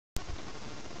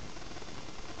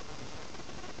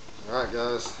Alright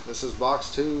guys, this is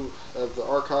box 2 of the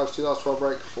Archives 2012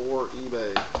 break for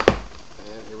eBay.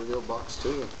 And here we go, box 2.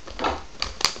 I'm going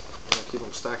to keep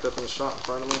them stacked up in the shop in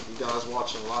front of me. You guys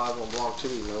watching live on Blog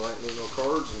TV know I ain't need no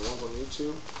cards, and the ones on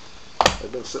YouTube,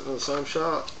 they've been sitting in the same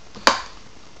shop.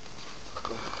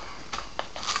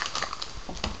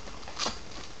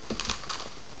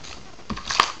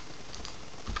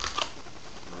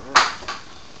 Alright,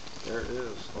 there it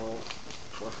is, all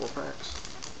 24 packs.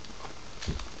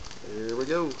 Here we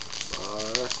go.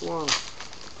 Pack 1.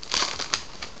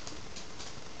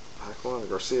 Pack 1.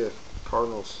 Garcia,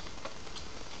 Cardinals.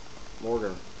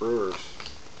 Morgan, Brewers.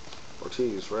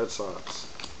 Ortiz, Red Sox.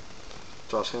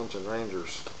 Josh Hamilton,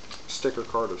 Rangers. Sticker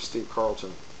card of Steve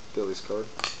Carlton, Phillies card.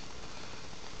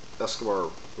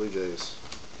 Escobar, Blue Jays.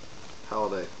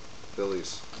 Halladay,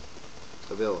 Phillies.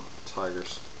 Avila,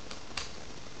 Tigers.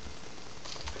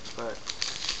 Next pack.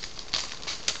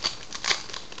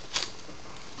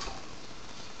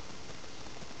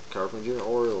 Carpenter Jr.,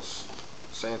 Orioles.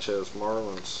 Sanchez,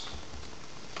 Marlins.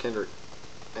 Kendrick,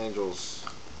 Angels.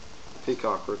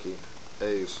 Peacock, rookie,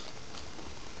 A's.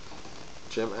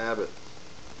 Jim Abbott,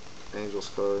 Angels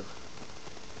card.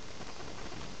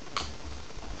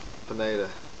 Pineda,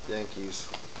 Yankees.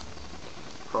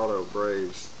 Prado,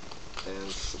 Braves. And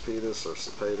Cepedis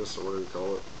or whatever you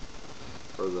call it,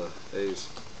 for the A's.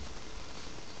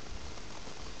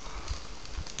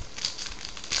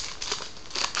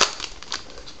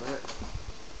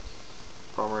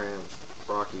 Pomeranz,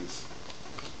 Rockies.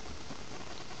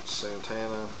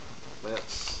 Santana,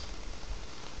 Mets.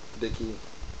 Dickey,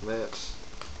 Mets.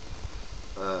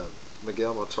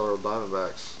 Miguel Motaro,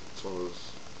 Diamondbacks. It's one of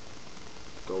those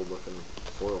gold looking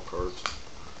foil cards.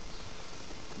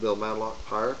 Bill Madlock,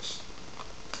 Pirates.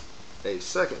 A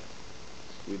second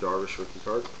Yu Darvish rookie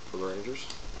card for the Rangers.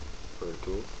 Very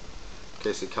cool.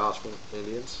 Casey Kochman,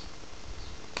 Indians.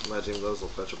 Imagine those will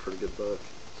fetch a pretty good buck.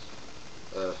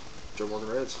 Joe Morgan,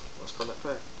 Reds. Last card in that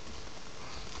pack.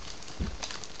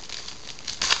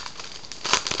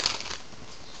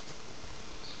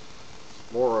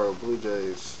 Morrow, Blue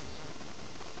Jays.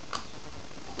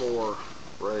 Moore,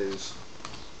 Rays.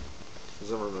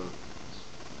 Zimmerman,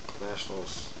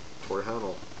 Nationals. Torrey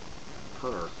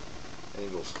Hunter,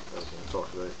 Angels. I can't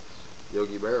talk today.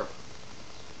 Yogi Berra.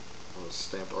 One of the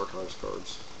stamped Archives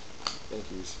cards.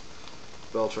 Yankees.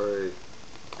 Beltre,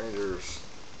 Rangers.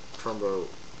 Trumbo,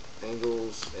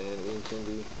 Angels, and Ian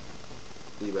Kennedy,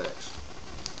 D-backs.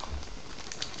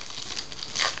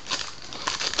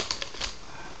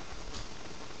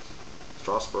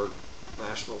 Strasburg,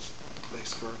 Nationals,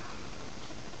 base card.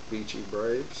 Beachy,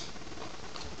 Braves.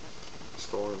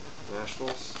 Storm,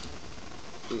 Nationals.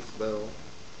 Keith Bell,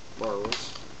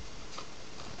 Marlins.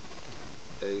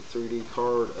 A 3D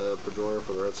card of Pedroia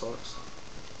for the Red Sox.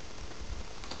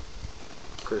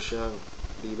 Chris Young,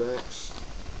 D-backs.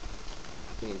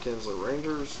 Ian Kinsler,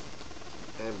 Rangers,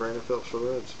 and Brandon Phillips for the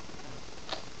Reds.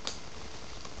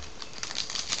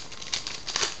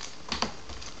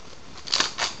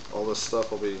 All this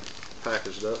stuff will be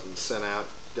packaged up and sent out.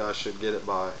 You guys should get it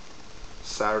by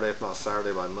Saturday, if not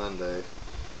Saturday, by Monday.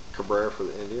 Cabrera for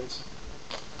the Indians.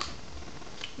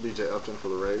 BJ Upton for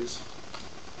the Rays.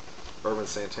 Urban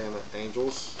Santana,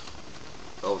 Angels.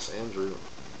 Elvis Andrew,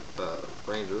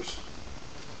 Rangers.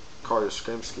 Carter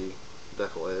Skrimsky,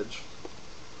 Deckle Edge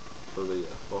for the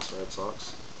Boston Red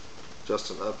Sox.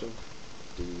 Justin Upton,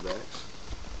 D-backs.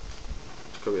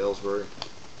 Jacoby Ellsbury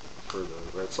for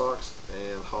the Red Sox,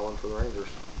 and Holland for the Rangers.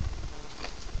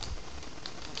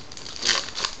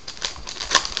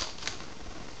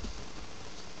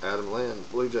 Adam Lynn,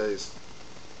 Blue Jays.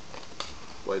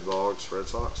 Wade Boggs, Red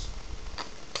Sox.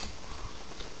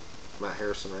 Matt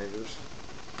Harrison, Rangers.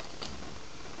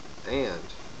 And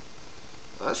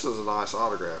this is a nice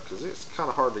autograph because it's kind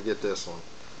of hard to get this one.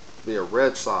 Be a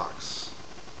Red Sox,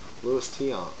 Louis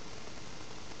Tiant.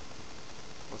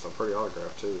 That's a pretty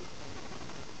autograph too.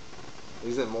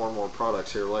 He's in more and more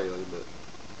products here lately, but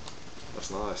that's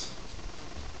nice.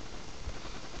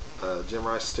 Jim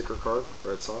Rice sticker card,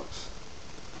 Red Sox.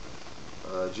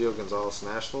 Gio Gonzalez,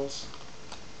 Nationals.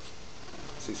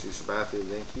 CC Sabathia,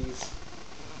 Yankees.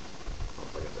 Oh,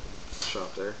 I got that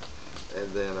shot there.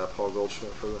 And then Paul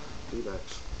Goldschmidt for the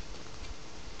D-backs.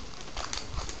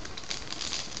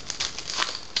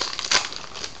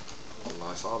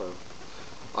 Nice auto.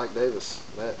 Mike Davis,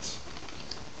 Mets.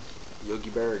 Yogi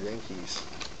Berra, Yankees.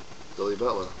 Billy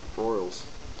Butler, Royals.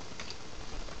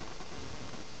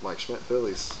 Mike Schmidt,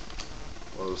 Phillies.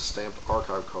 One of those stamped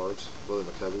archive cards. Willie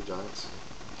McCovey, Giants.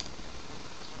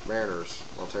 Mariners,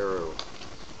 Montero.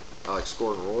 Alex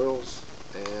Gordon, Royals.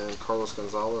 And Carlos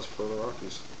Gonzalez for the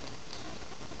Rockies.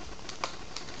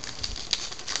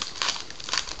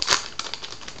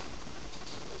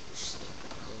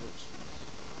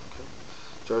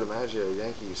 Joe DiMaggio,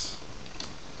 Yankees.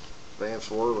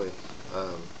 Vance Worley,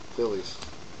 Phillies.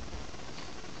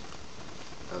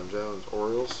 Adam Jones,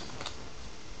 Orioles.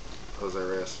 Jose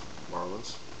Reyes,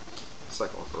 Marlins.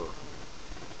 Second one for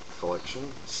collection.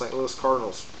 St. Louis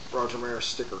Cardinals, Roger Maris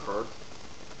sticker card.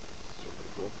 These are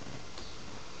pretty cool.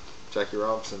 Jackie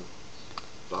Robinson,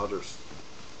 Dodgers.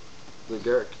 Lou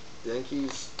Gehrig,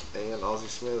 Yankees, and Ozzie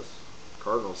Smith,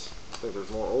 Cardinals. I think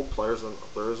there's more old players than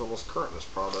there is almost current in this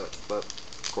product, but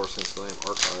of course, hence the name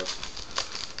Archive.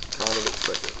 Kind of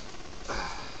expected.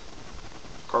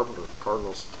 Carpenter,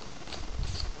 Cardinals.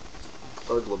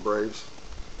 Ugla, Braves.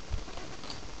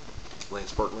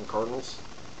 Lance Berkman, Cardinals.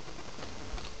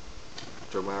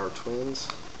 Joe Mauer, Twins.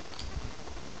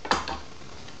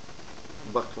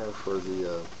 Buckner for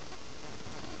the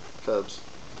Cubs.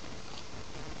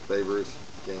 Babe Ruth,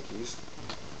 Yankees.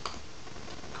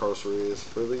 Carlos Ruiz,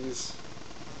 Phillies.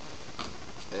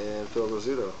 And Phil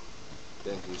Rizzuto,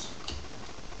 Yankees.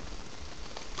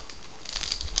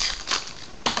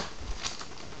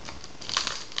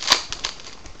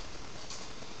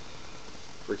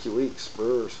 Ricky Weeks,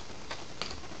 Brewers.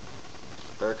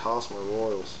 Eric Hosmer,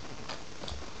 Royals.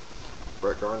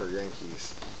 Brett Gardner,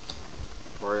 Yankees.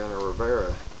 Mariano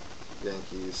Rivera,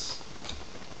 Yankees.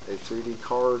 A 3D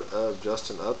card of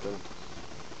Justin Upton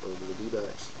for the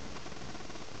D-backs.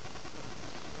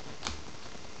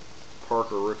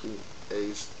 Parker, rookie,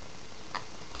 A's.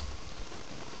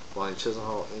 Lonnie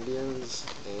Chisenhall, Indians.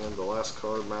 And the last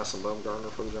card, Madison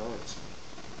Bumgarner for the Giants.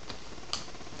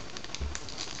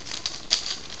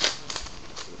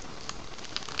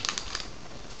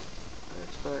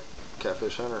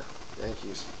 Catfish Hunter,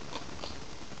 Yankees.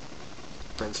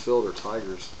 Prince Fielder,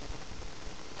 Tigers.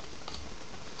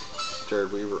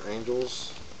 Jared Weaver,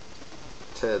 Angels.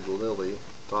 Ted Lilly,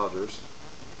 Dodgers.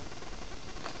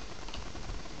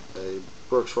 A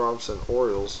Brooks Robinson,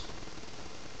 Orioles.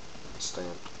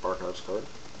 Stamped Archives card.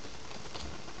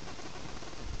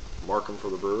 Markham for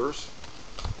the Brewers.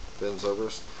 Ben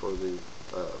Zobrist for the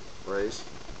Rays.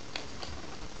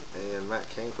 And Matt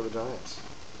Cain for the Giants.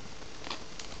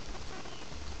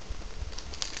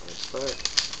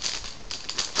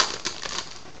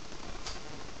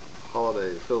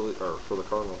 Holiday, Philly, or for the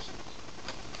Cardinals.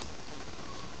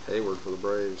 Hayward for the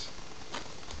Braves.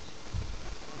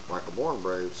 Michael Bourne,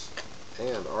 Braves.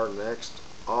 And our next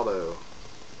auto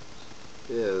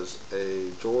is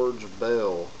a George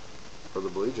Bell for the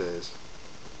Blue Jays.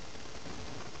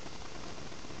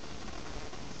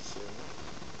 It's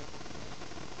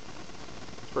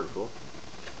pretty cool.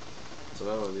 It's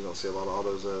another one you don't see a lot of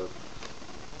autos of.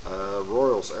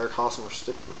 Royals, Eric Hosmer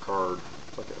sticker card.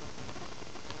 It's like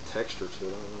a texture to it,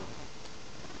 I don't know.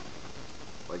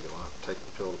 Like it like taking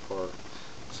the pill apart.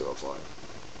 Let's see what it's like.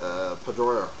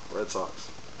 Pedroia, Red Sox.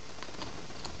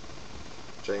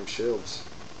 James Shields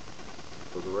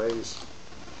for the Rays.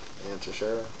 And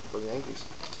Teixeira for the Yankees.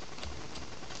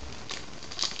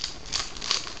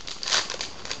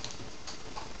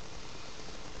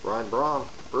 Ryan Braun,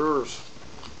 Brewers.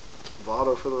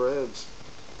 Votto for the Reds.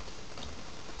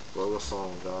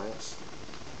 Song, Giants.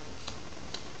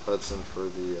 Hudson for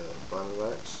the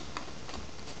Diamondbacks.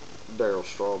 Darryl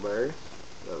Strawberry,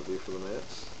 that would be for the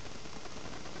Mets.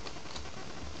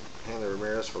 Hanley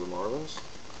Ramirez for the Marlins.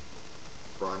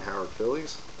 Brian Howard,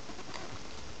 Phillies.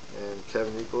 And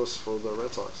Kevin Youkilis for the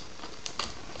Red Sox.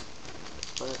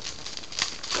 Right.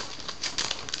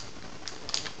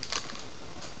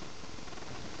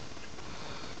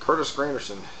 Curtis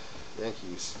Granderson,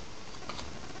 Yankees.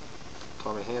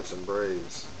 Tommy Hanson,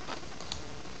 Braves.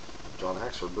 John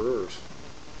Axford, Brewers.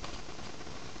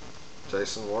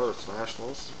 Jason Worth,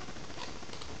 Nationals.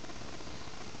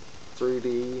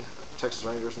 3D, Texas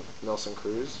Rangers, Nelson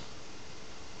Cruz.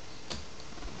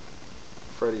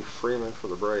 Freddie Freeman for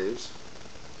the Braves.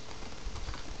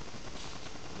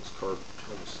 This card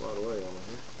tried to slide away on me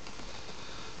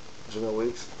here. Jamil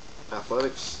Weeks,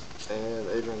 Athletics. And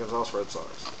Adrian Gonzalez, Red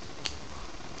Sox.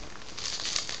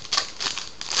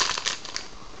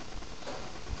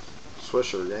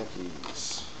 Swisher,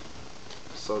 Yankees.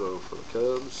 Soto for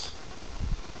the Cubs.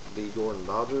 D. Gordon,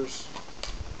 Dodgers.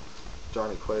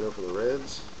 Johnny Cueto for the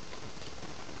Reds.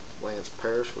 Lance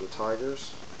Parrish for the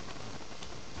Tigers.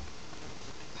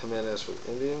 Jimenez for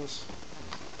the Indians.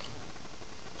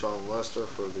 John Lester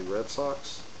for the Red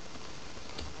Sox.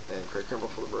 And Craig Kimbrell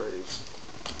for the Braves.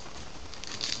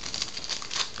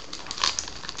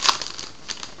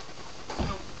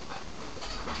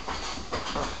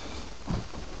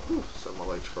 Set my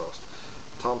legs crossed.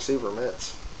 Tom Seaver,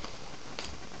 Mets.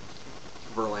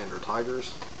 Verlander,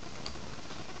 Tigers.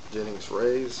 Jennings,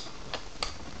 Rays.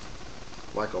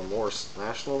 Michael Morse,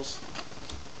 Nationals.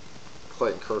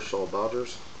 Clayton Kershaw,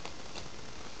 Dodgers.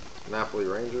 Napoli,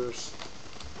 Rangers.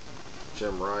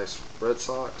 Jim Rice, Red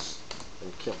Sox.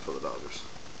 And Kemp for the Dodgers.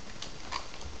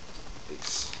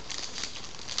 Ace.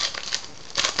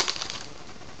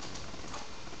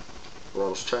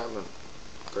 Aroldis Chapman,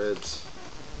 Reds.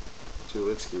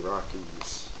 Tulowitzki,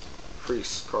 Rockies.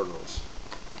 Freese, Cardinals.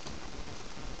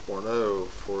 Morneau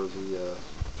for the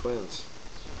Twins.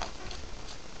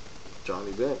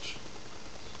 Johnny Bench,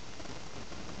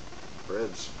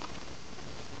 Reds.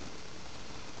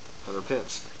 Hunter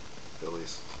Pence,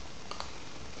 Phillies.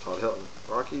 Todd Helton,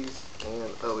 Rockies,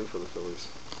 and Utley for the Phillies.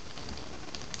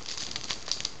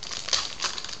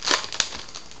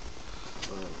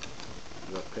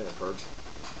 You got the pennant cards.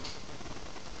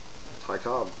 Ty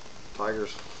Cobb,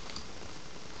 Tigers.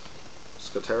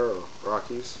 Scotero,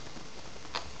 Rockies.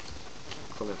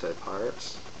 Clemente,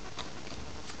 Pirates.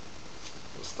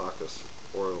 Moustakas,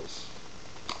 Orioles.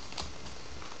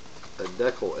 A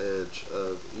decal edge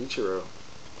of Ichiro,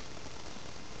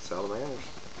 Salamanders.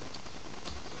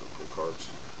 Cool cards.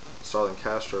 Starlin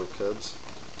Castro, Cubs.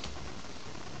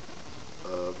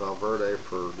 Valverde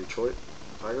for Detroit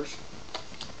Tigers.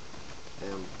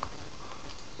 And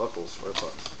Buckles, Red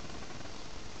Sox.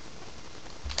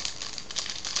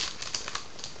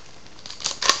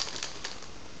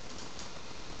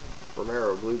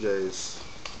 Romero, Blue Jays.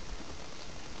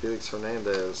 Felix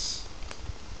Hernandez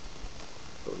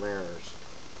for the Mariners.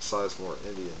 Sizemore,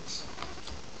 Indians.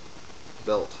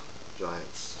 Belt,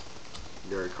 Giants.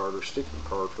 Gary Carter, sticker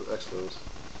card for the Expos.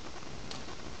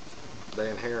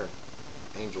 Dan Herron,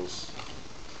 Angels.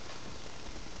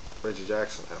 Reggie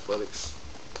Jackson, Athletics.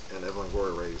 And Evelyn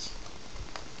Glory, Rays.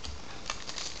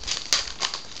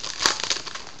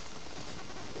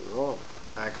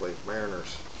 Ackley,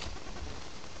 Mariners.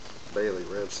 Bailey,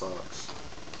 Red Sox.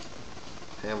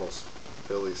 Hamels,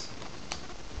 Phillies.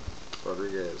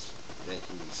 Rodriguez,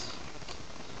 Yankees.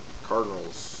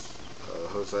 Cardinals,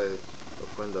 Jose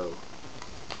Oquendo.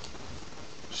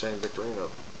 Shane Victorino,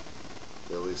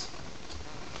 Phillies.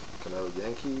 Cano,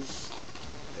 Yankees.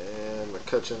 And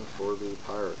McCutchen for the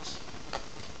Pirates.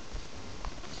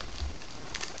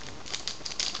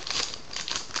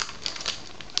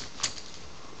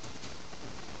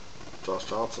 Josh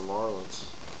Johnson, Marlins.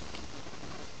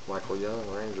 Michael Young,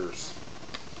 Rangers.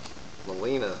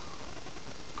 Molina,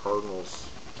 Cardinals.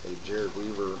 A Jared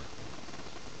Weaver,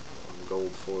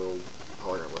 gold foiled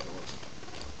hologram looking ones.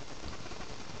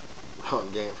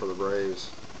 Ron Gant for the Braves.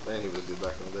 Man, he was good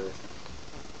back in the day.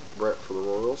 Brett for the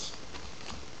Royals.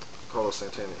 Carlos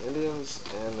Santana, Indians.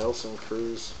 And Nelson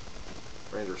Cruz,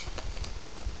 Rangers.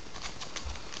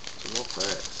 Some more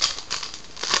packs.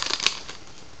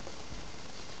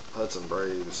 Hudson,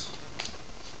 Braves.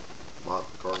 Mott,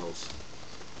 Cardinals.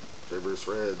 Jay Bruce,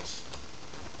 Reds.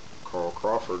 Carl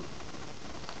Crawford,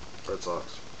 Red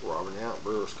Sox. Robin Yount,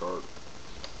 Brewers card.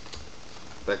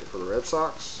 Beckett for the Red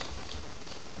Sox.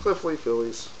 Cliff Lee,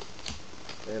 Phillies.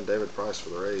 And David Price for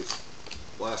the Rays.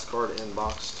 Last card in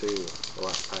box 2. The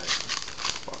last pack.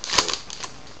 Box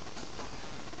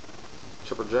 4.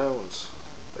 Chipper Jones,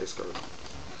 base card.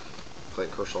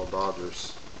 Clayton Kershaw,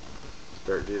 Dodgers.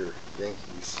 Derek Jeter,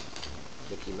 Yankees.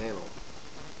 Mickey Mantle,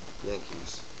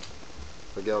 Yankees.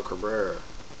 Miguel Cabrera,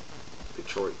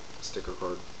 Detroit, sticker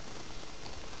card.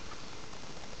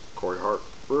 Corey Hart,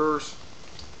 Brewers.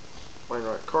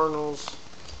 Wainwright, Cardinals.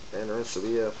 And Ren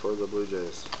Sevilla for the Blue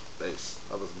Jays, base.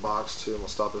 That was box 2. I'm going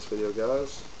to stop this video,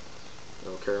 guys. And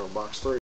we'll carry on box 3.